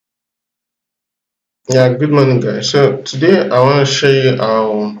Yeah, good morning, guys. So today I want to show you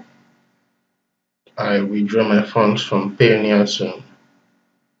how I withdraw my funds from Payoneer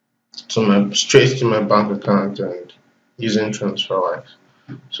to my straight to my bank account and using Transferwise.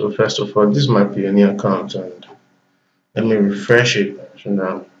 So first of all, this is my Payoneer account, and let me refresh it. So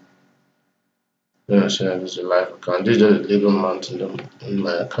now, see that this is a live account. This is just a legal amount in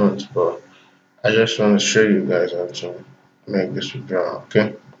my account, but I just want to show you guys how to make this withdrawal.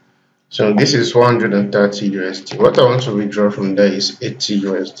 Okay. So this is 130 USD. What I want to withdraw from there is 80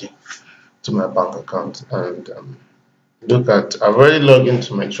 USD to my bank account, and look at, I've already logged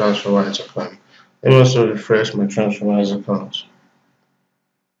into my Transferwise account. Let me also refresh my Transferwise account.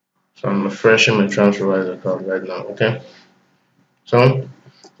 So I'm refreshing my Transferwise account right now. Okay. So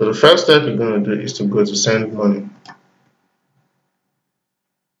the first step you're gonna do is to go to send money.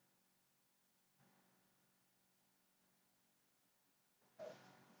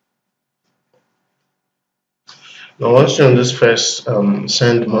 Now once you're on this first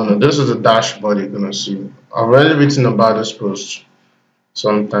send money, this is the dashboard you're gonna see. I've already written about this post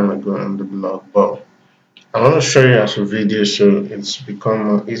some time ago on the blog, but I want to show you as a video so it's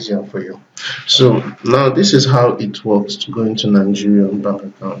become easier for you. So now this is how it works to go into Nigerian bank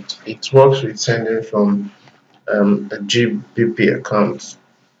account. It works with sending from a GBP account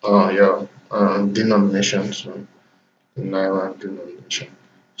or your denomination to the Naira denomination.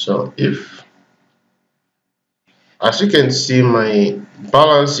 So if, as you can see, my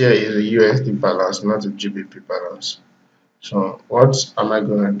balance here is a USD balance, not a GBP balance. So what am I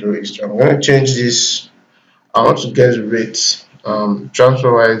gonna do is I'm gonna change this. I want to get rates,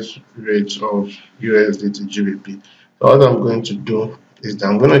 transferwise rates of USD to GBP. So what I'm going to do is that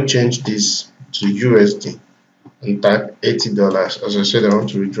I'm going to change this to USD and type $80. As I said, I want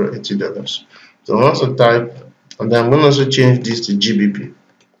to withdraw $80. So I want to type, and then I'm going to also change this to GBP.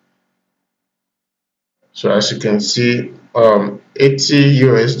 So as you can see, 80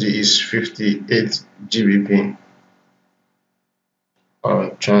 USD is 58 GBP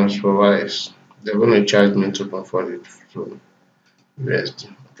on transferwise. They're going to charge me to convert it to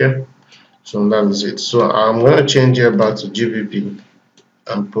USD. Okay. So that is it. So I'm going to change here back to GBP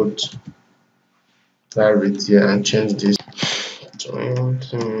and put that rate here and change this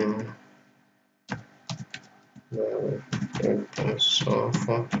 20.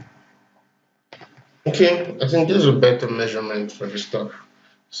 Okay, I think this is a better measurement for the stuff.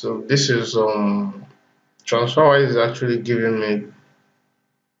 So this is TransferWise is actually giving me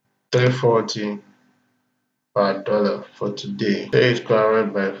 340 per dollar for today. Today is going to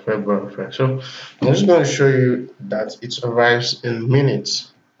arrive by February 1st. So I'm just going to show you that it arrives in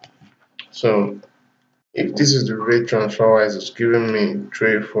minutes. So if this is the rate TransferWise is giving me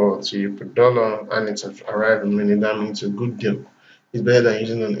 340 per dollar and it's arriving in minute, that means a good deal. It's better than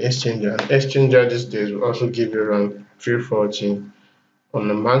using an exchanger. An exchanger these days will also give you around 340 on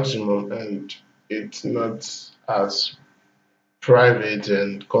the maximum, and it's not as private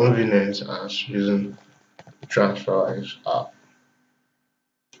and convenient as using TransferWise app.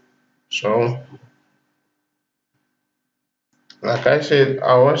 So like I said,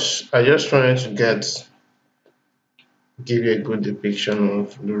 I just wanted to give you a good depiction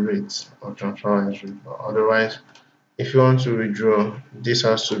of the rates of TransferWise rate. But otherwise, if you want to withdraw, this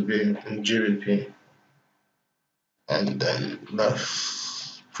has to be in GBP, and then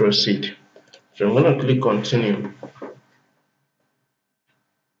let's proceed. So I'm going to click continue.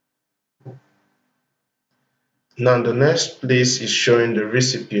 Now the next place is showing the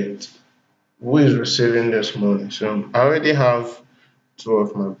recipient who is receiving this money. So I already have two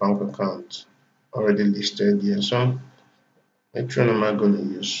of my bank accounts already listed here. So which one am I going to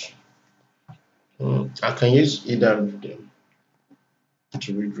use? I can use either of them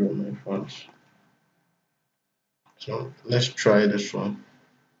to withdraw my funds. So let's try this one.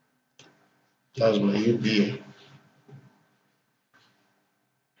 That's my UBA.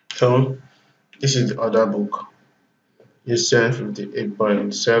 So this is the order book. You send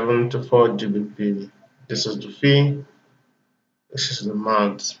 58.7 to 4 GBP. This is the fee. This is the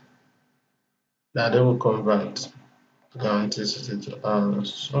amount that they will convert. Guaranteed to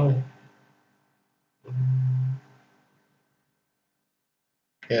hours. Sorry.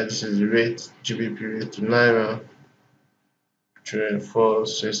 Yeah, this is the rate, GBP rate to Naira,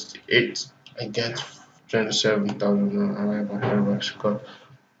 2468. I get 27,000 now.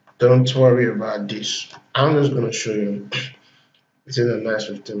 Don't worry about this. I'm just going to show you within the next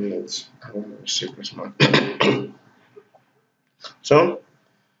 15 minutes. I'm going to receive this money. So,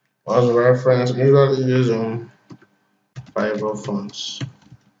 as a reference, I usually use Fiverr funds.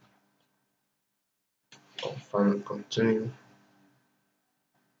 Confirm, continue.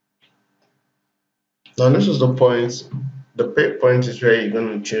 Now this is the point. The pay point is where you're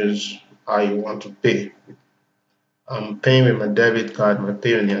gonna choose how you want to pay. I'm paying with my debit card, my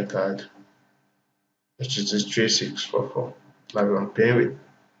Payoneer card, which is this 3644. Like I'm paying with.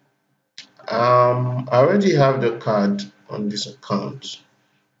 I already have the card on this account.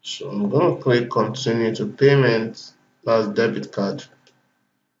 So I'm gonna click continue to payment. That's debit card.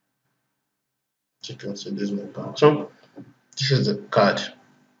 You can see this is my bank. So this is the card.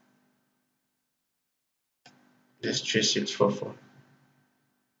 This 3644.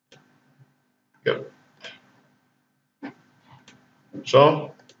 Yep.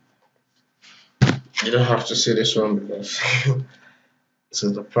 So you don't have to see this one because this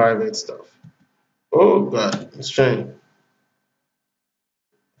is the private stuff. Oh god, it's trying.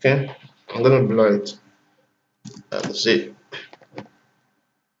 Okay, I'm gonna blur it. That's it.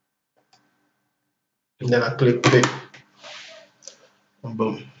 And then I click pay. And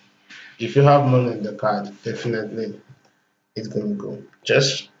boom. If you have money in the card, definitely it's gonna go.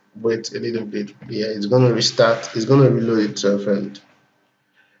 Just wait a little bit. Yeah, it's gonna restart. It's gonna reload itself and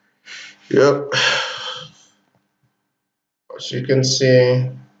yep. As you can see,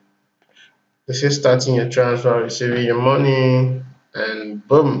 this is starting your transfer, receiving your money, and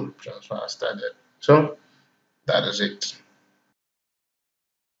boom, transfer started. So that is it.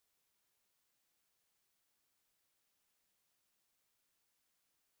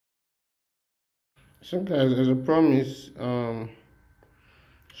 So guys, as a promise, so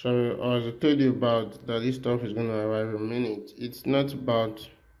as I told you about that this stuff is gonna arrive in a minute. It's not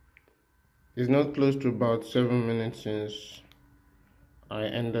close to about 7 minutes since I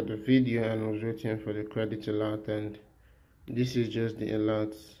ended the video and was waiting for the credit alert, and this is just the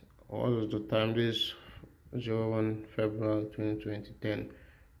alert. All of the time, this 01 February 2020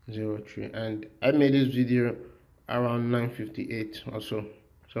 10:03, and I made this video around 9:58 or so.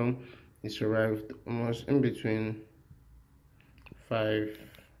 So it's arrived almost in between 5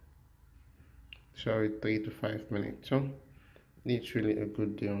 sorry 3 to 5 minutes. So it's really a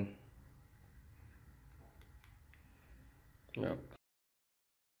good deal. Yeah.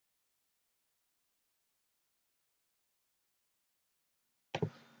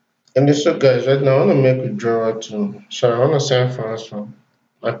 And so guys, right now I want to make withdrawal to sorry, I want to send funds from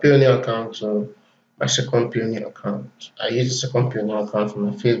my Payoneer account to my second Payoneer account. I use the second Payoneer account for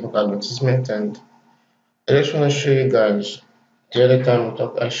my Facebook advertisement, and I just want to show you guys. The other time we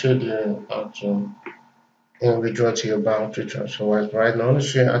talked, I showed you how to withdraw to your bank to Transferwise. But right now, I want to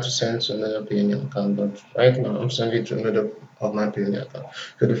show you how to send to another Payoneer account. But right now, I'm sending to another of my Payoneer account.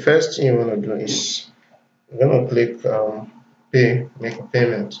 So the first thing you want to do is you're going to click pay, make a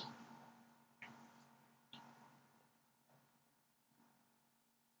payment.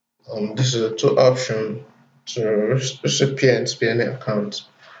 This is a two option to recipient's Payoneer account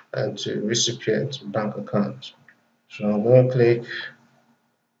and to recipient's bank account. So I'm going to click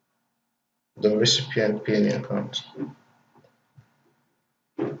the recipient Payoneer account.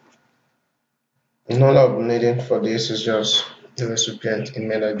 And all I'm needing for this is just the recipient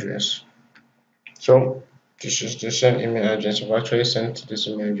email address. So this is the same email address. I've actually sent this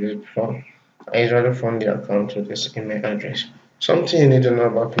email address before. I usually fund the account with this email address. Something you need to know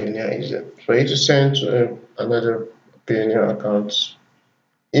about Payoneer is that for you to send to another Payoneer account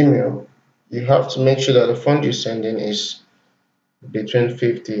email, you have to make sure that the fund you're sending is between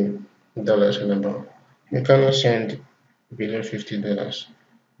 $50 and above. You cannot send below $50.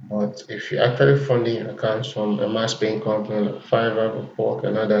 But if you're actually funding accounts from a mass paying company like Fiverr or Pork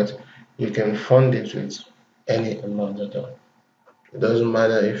and all that, you can fund it with any amount at all. It doesn't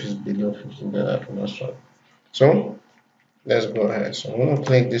matter if it's below $15 from us. So let's go ahead. So I'm gonna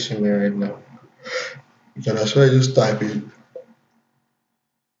click this email right now. You can actually just type it.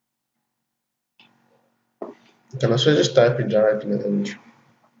 You can also just type it directly and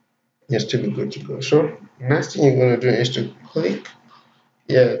you'll still be good to go. So next thing you're gonna do is to click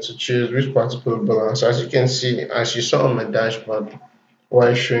here to choose which particular balance. As you can see, as you saw on my dashboard,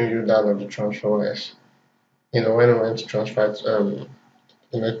 while showing you that of the Transferwise. When I went to transfer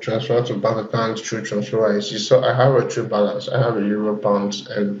to bank account through Transferwise, you saw I have a true balance. I have a euro, pounds,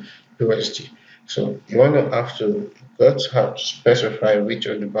 and USD. So you want to have to have to specify which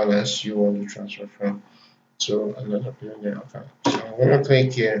of the balance you want to transfer from to another Payoneer account. So I'm gonna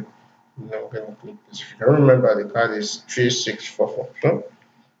click here. I'm gonna click this. If you can remember, the card is 3644. So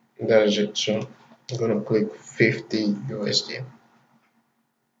that is it. So I'm gonna click 50 USD.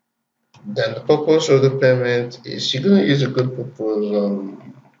 Then the purpose of the payment is you're going to use a good purpose. You're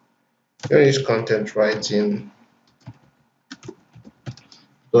going to use content writing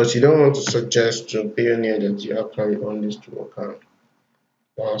because you don't want to suggest to Payoneer that you actually own this two account.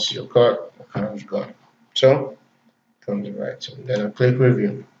 Once your card account is gone. So from the right, then I click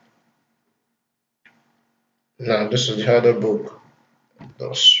review. Now this is the other book.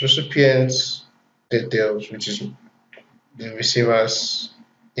 Those recipients details, which is the receiver's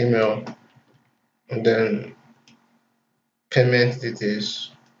email, and then payment details.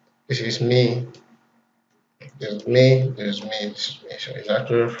 This is me. There's me. There's me. This is me. So it's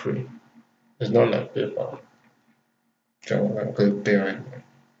actually free. It's not like PayPal. So I'm gonna click pay right now.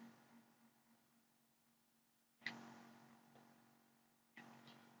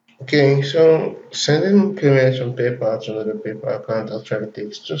 Okay, so sending payments from PayPal to another PayPal account actually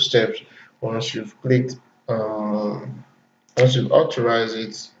takes two steps. Once you've clicked, once you've authorized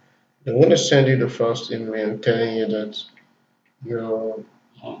it, they're going to send you the first email telling you that you're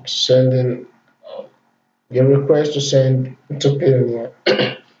sending your request to send to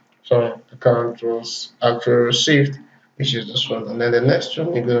Payoneer. Sorry, account was actually received, which is this one. And then the next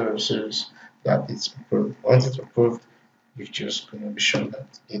one you're going to receive is that it's approved. Once it's approved, you're just going to be sure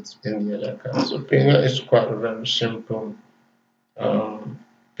that it's in the other account. So Payoneer is quite a very simple um,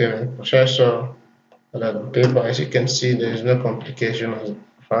 payment processor. Other than PayPal, as you can see, there is no complication of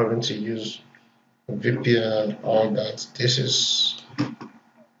having to use VPN and all that. This is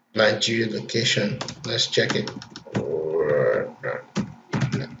Nigeria location. Let's check it.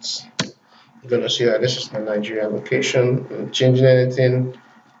 Let's, you're gonna see that this is the Nigeria location. Not changing anything.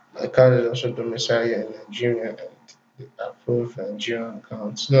 My account is also domiciled in Nigeria and the approved Nigerian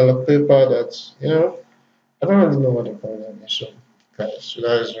account. It's not like PayPal that's I don't really know what the problem is. So guys, so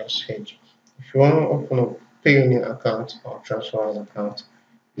that is just it. If you want to open a Payoneer account or Transferwise account,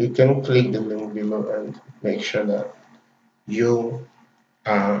 you can click the link below and make sure that you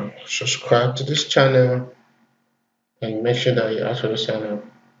subscribe to this channel and make sure that you actually sign up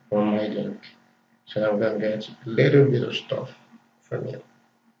for my link so that we're gonna get a little bit of stuff from you.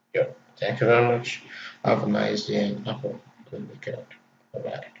 Yeah. Thank you very much. Have a nice day and have a good weekend. Bye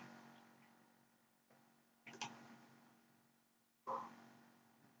bye.